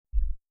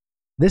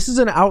This is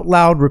an out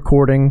loud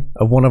recording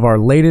of one of our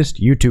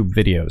latest YouTube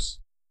videos.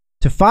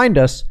 To find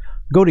us,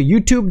 go to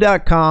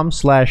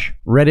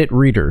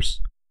youtube.com/redditreaders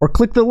or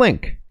click the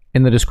link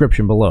in the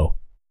description below.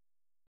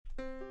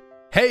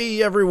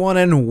 Hey everyone,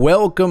 and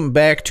welcome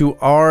back to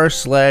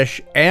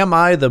r/Am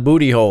I the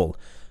Booty Hole,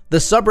 the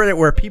subreddit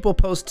where people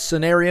post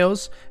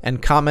scenarios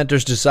and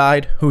commenters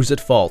decide who's at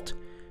fault.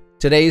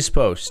 Today's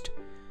post: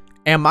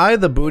 am I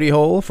the booty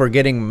hole for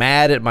getting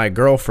mad at my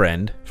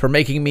girlfriend for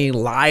making me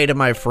lie to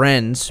my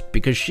friends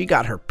because she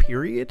got her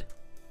period?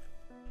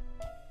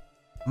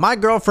 My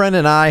girlfriend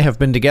and I have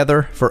been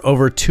together for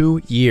over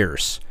 2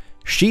 years.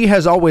 She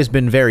has always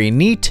been very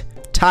neat,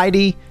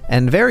 tidy,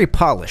 and very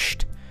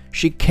polished.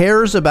 She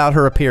cares about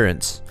her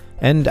appearance,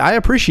 and I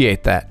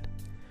appreciate that.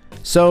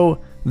 So,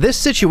 this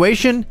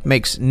situation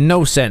makes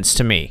no sense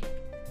to me.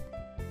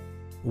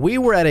 We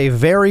were at a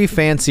very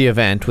fancy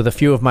event with a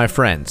few of my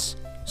friends.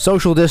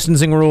 Social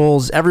distancing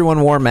rules,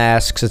 everyone wore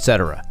masks,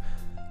 etc.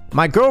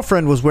 My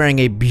girlfriend was wearing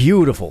a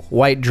beautiful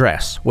white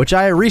dress, which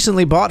I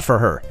recently bought for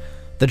her.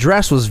 The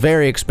dress was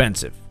very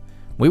expensive.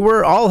 We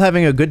were all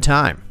having a good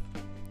time.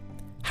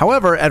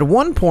 However, at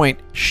one point,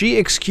 she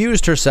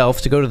excused herself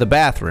to go to the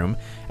bathroom,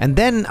 and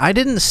then I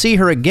didn't see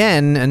her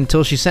again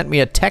until she sent me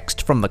a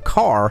text from the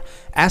car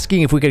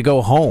asking if we could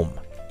go home.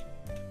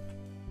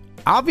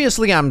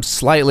 Obviously, I'm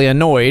slightly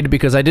annoyed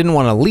because I didn't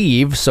want to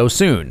leave so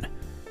soon.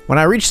 When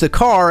I reached the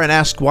car and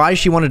asked why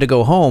she wanted to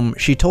go home,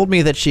 she told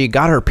me that she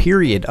got her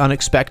period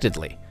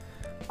unexpectedly.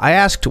 I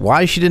asked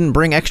why she didn't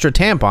bring extra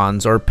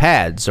tampons or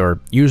pads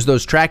or use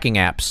those tracking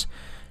apps.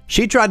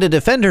 She tried to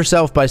defend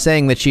herself by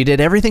saying that she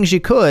did everything she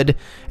could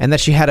and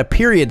that she had a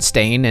period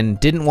stain and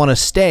didn't want to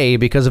stay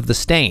because of the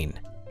stain.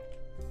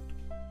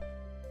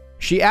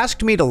 She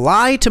asked me to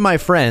lie to my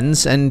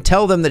friends and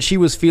tell them that she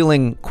was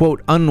feeling,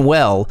 quote,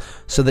 unwell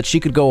so that she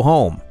could go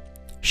home.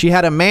 She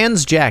had a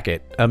man's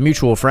jacket, a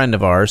mutual friend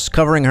of ours,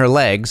 covering her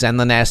legs and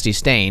the nasty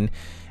stain,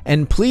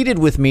 and pleaded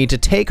with me to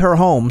take her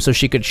home so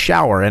she could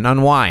shower and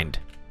unwind.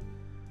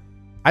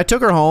 I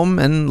took her home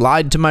and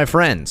lied to my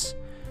friends.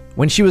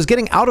 When she was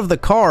getting out of the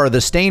car,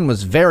 the stain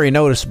was very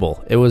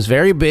noticeable. It was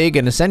very big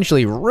and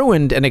essentially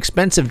ruined an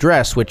expensive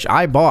dress which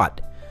I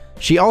bought.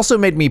 She also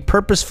made me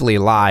purposefully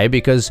lie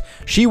because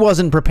she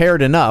wasn't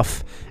prepared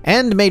enough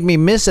and made me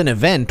miss an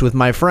event with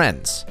my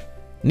friends.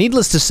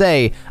 Needless to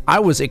say, I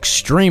was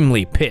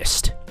extremely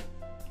pissed.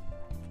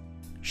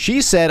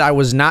 She said I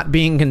was not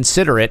being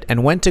considerate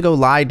and went to go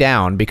lie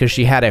down because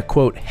she had a,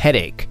 quote,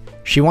 headache.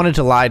 She wanted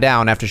to lie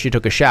down after she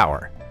took a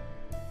shower.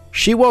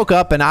 She woke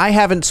up and I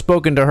haven't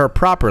spoken to her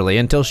properly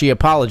until she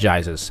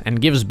apologizes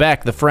and gives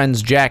back the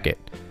friend's jacket.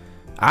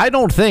 I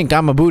don't think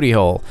I'm a booty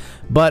hole,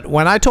 but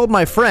when I told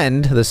my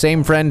friend, the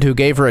same friend who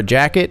gave her a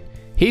jacket,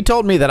 he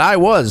told me that I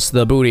was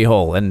the booty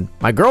hole, and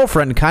my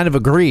girlfriend kind of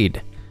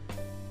agreed.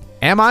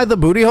 Am I the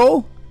booty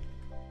hole?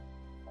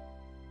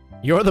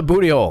 You're the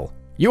booty hole.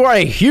 You are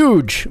a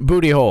huge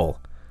booty hole.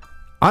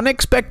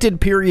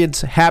 Unexpected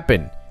periods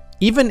happen.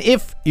 Even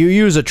if you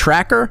use a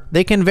tracker,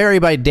 they can vary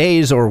by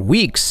days or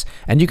weeks,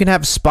 and you can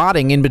have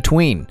spotting in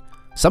between.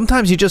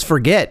 Sometimes you just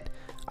forget.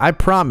 I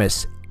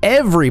promise,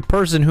 every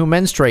person who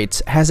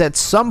menstruates has at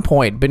some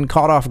point been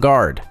caught off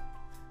guard.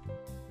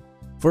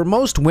 For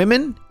most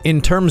women, in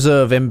terms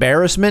of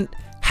embarrassment,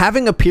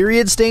 having a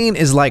period stain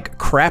is like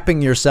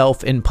crapping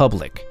yourself in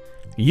public.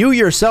 You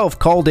yourself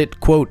called it,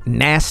 quote,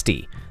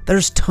 nasty.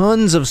 There's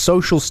tons of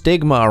social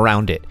stigma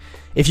around it.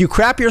 If you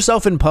crap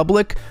yourself in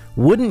public,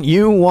 wouldn't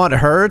you want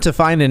her to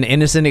find an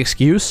innocent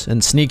excuse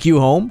and sneak you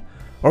home?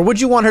 Or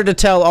would you want her to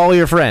tell all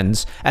your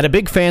friends at a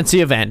big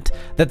fancy event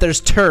that there's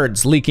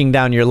turds leaking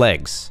down your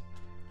legs?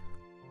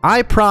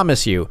 I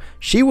promise you,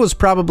 she was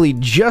probably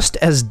just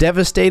as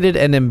devastated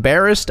and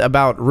embarrassed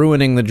about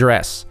ruining the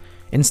dress.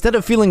 Instead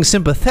of feeling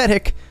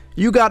sympathetic,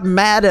 you got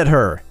mad at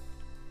her.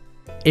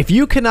 If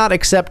you cannot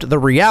accept the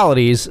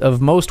realities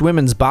of most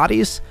women's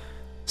bodies,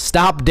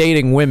 stop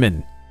dating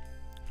women.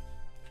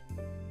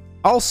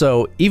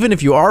 Also, even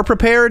if you are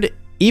prepared,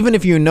 even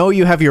if you know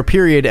you have your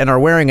period and are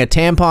wearing a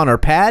tampon or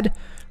pad,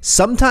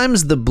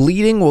 sometimes the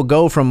bleeding will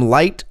go from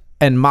light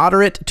and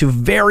moderate to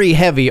very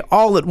heavy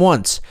all at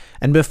once,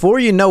 and before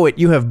you know it,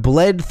 you have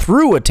bled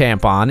through a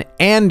tampon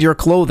and your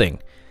clothing.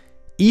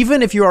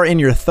 Even if you are in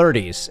your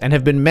 30s and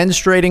have been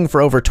menstruating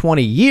for over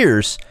 20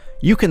 years,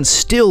 you can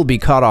still be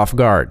caught off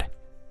guard.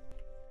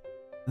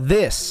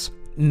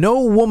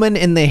 No woman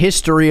in the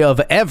history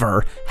of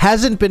ever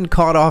hasn't been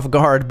caught off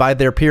guard by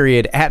their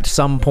period at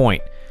some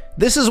point.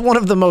 This is one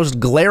of the most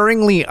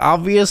glaringly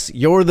obvious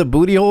 "you're the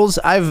booty holes"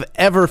 I've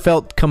ever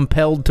felt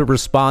compelled to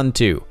respond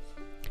to.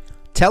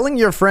 Telling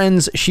your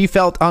friends she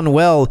felt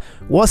unwell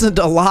wasn't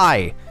a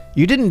lie.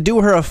 You didn't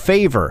do her a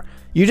favor.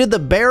 You did the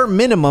bare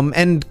minimum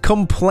and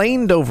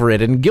complained over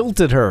it and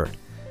guilted her.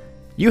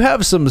 You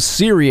have some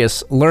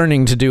serious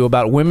learning to do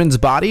about women's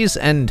bodies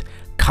and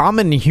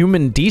common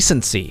human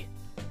decency.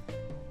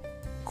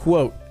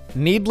 Quote,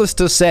 needless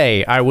to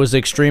say, I was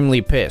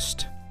extremely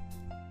pissed.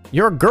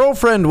 Your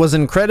girlfriend was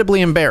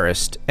incredibly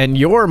embarrassed, and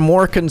you're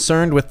more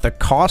concerned with the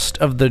cost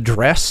of the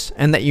dress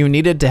and that you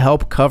needed to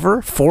help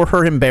cover for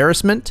her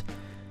embarrassment?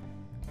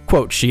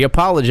 Quote, she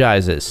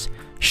apologizes.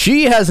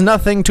 She has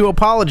nothing to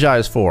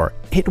apologize for.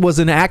 It was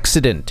an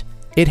accident.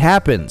 It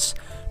happens.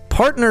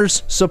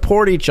 Partners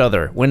support each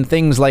other when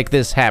things like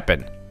this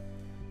happen.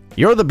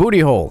 You're the booty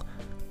hole.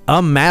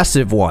 A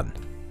massive one.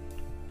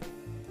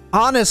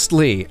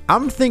 Honestly,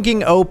 I'm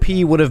thinking OP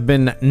would have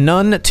been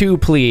none too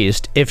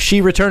pleased if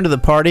she returned to the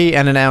party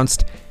and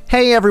announced,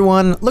 "Hey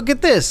everyone, look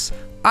at this.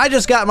 I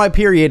just got my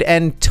period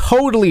and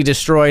totally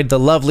destroyed the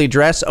lovely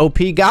dress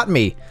OP got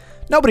me.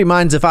 Nobody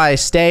minds if I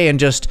stay and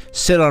just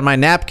sit on my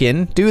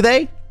napkin, do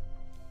they?"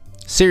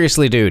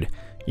 Seriously, dude,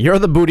 you're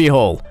the booty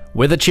hole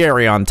with a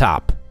cherry on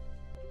top.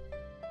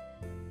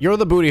 You're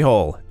the booty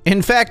hole.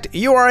 In fact,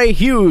 you are a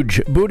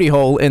huge booty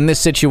hole in this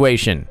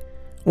situation.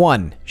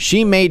 1.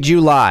 She made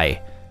you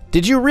lie.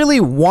 Did you really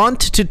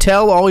want to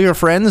tell all your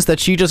friends that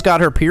she just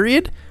got her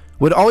period?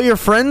 Would all your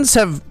friends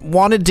have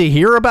wanted to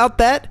hear about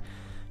that?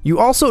 You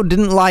also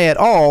didn't lie at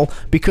all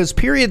because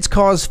periods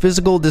cause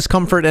physical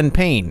discomfort and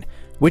pain,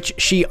 which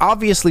she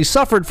obviously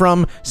suffered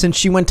from since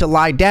she went to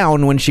lie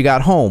down when she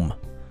got home.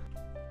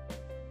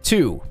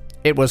 2.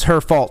 It was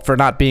her fault for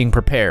not being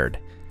prepared.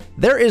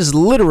 There is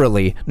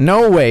literally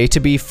no way to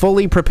be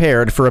fully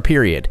prepared for a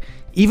period.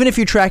 Even if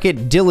you track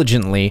it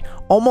diligently,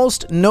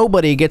 almost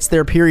nobody gets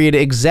their period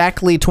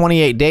exactly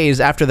 28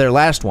 days after their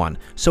last one,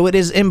 so it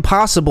is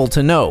impossible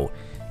to know.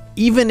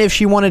 Even if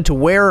she wanted to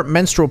wear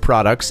menstrual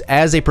products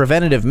as a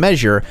preventative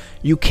measure,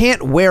 you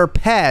can't wear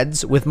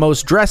pads with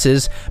most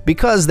dresses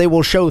because they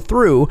will show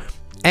through,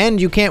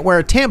 and you can't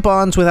wear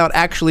tampons without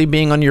actually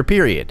being on your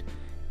period.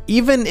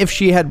 Even if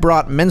she had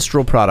brought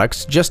menstrual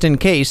products just in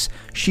case,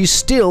 she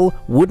still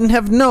wouldn't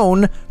have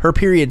known her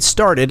period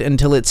started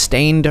until it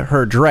stained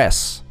her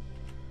dress.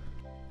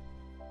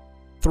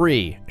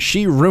 3.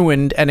 She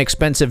ruined an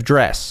expensive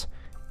dress.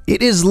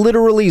 It is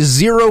literally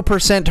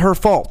 0% her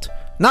fault.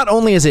 Not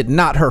only is it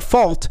not her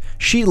fault,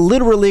 she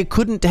literally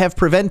couldn't have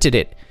prevented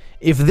it.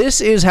 If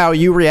this is how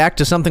you react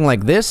to something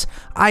like this,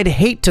 I'd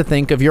hate to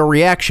think of your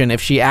reaction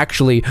if she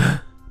actually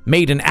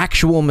made an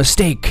actual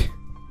mistake.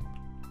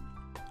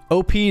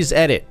 OP's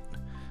edit.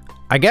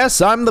 I guess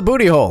I'm the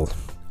booty hole.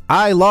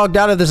 I logged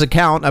out of this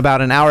account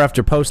about an hour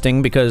after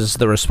posting because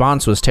the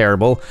response was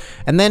terrible,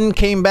 and then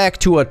came back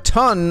to a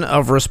ton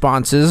of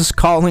responses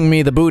calling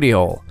me the booty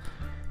hole.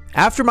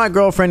 After my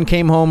girlfriend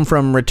came home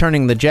from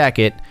returning the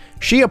jacket,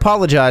 she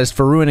apologized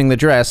for ruining the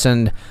dress,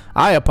 and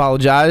I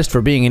apologized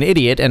for being an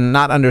idiot and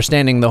not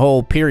understanding the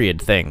whole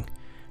period thing.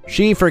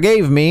 She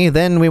forgave me,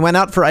 then we went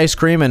out for ice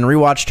cream and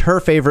rewatched her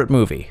favorite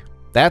movie.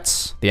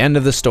 That's the end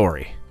of the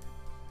story.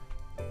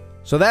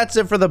 So that's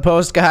it for the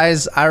post,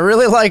 guys. I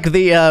really like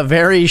the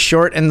very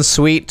short and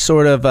sweet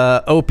sort of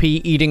OP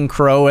eating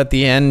crow at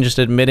the end, just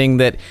admitting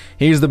that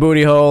he's the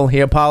booty hole, he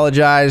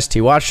apologized,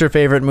 he watched her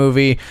favorite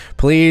movie.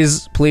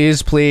 Please,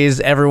 please, please,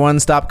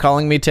 everyone stop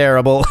calling me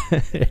terrible.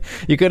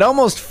 You could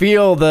almost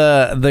feel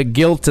the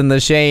guilt and the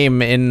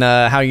shame in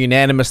how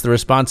unanimous the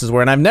responses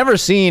were, and I've never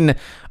seen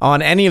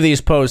on any of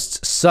these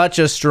posts such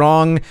a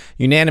strong,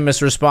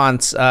 unanimous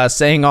response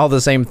saying all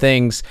the same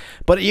things.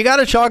 But you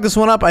gotta chalk this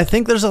one up. I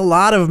think there's a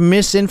lot of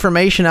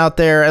misinformation out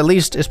there, at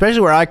least, especially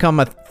where I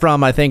come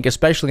from, I think,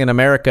 especially in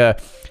America.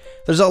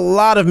 There's a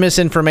lot of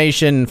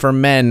misinformation for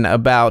men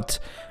about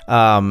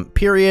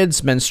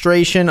periods,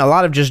 menstruation, a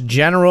lot of just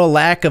general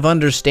lack of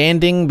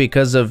understanding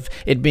because of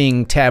it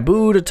being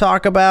taboo to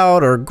talk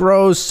about or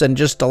gross, and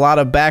just a lot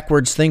of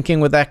backwards thinking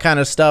with that kind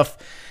of stuff.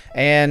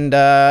 And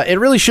it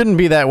really shouldn't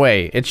be that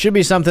way. It should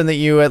be something that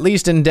you at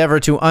least endeavor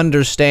to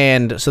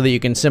understand so that you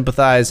can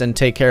sympathize and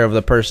take care of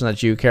the person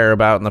that you care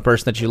about and the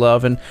person that you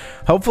love. And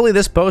hopefully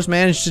this post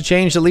managed to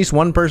change at least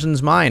one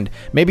person's mind.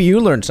 Maybe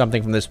you learned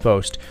something from this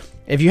post.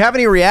 If you have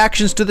any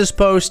reactions to this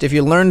post, if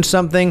you learned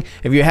something,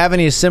 if you have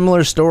any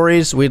similar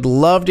stories, we'd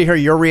love to hear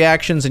your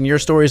reactions and your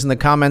stories in the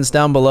comments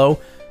down below.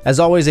 As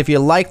always, if you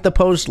like the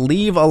post,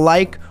 leave a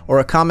like or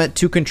a comment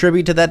to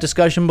contribute to that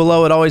discussion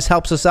below. It always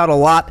helps us out a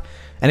lot.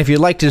 And if you'd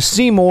like to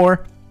see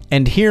more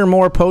and hear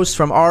more posts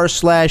from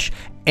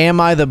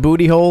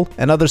r/AmITheBootyHole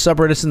and other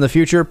subreddits in the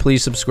future,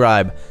 please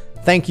subscribe.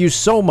 Thank you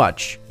so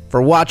much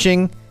for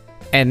watching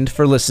and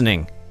for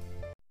listening.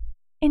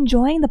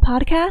 Enjoying the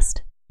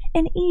podcast?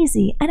 An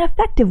easy and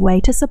effective way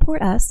to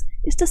support us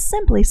is to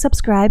simply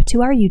subscribe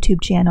to our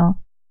YouTube channel.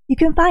 You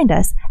can find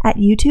us at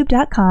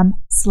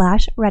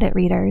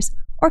youtube.com/RedditReaders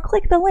or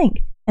click the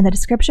link in the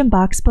description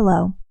box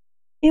below.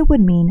 It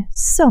would mean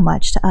so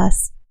much to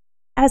us.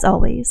 As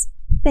always,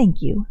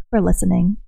 thank you for listening.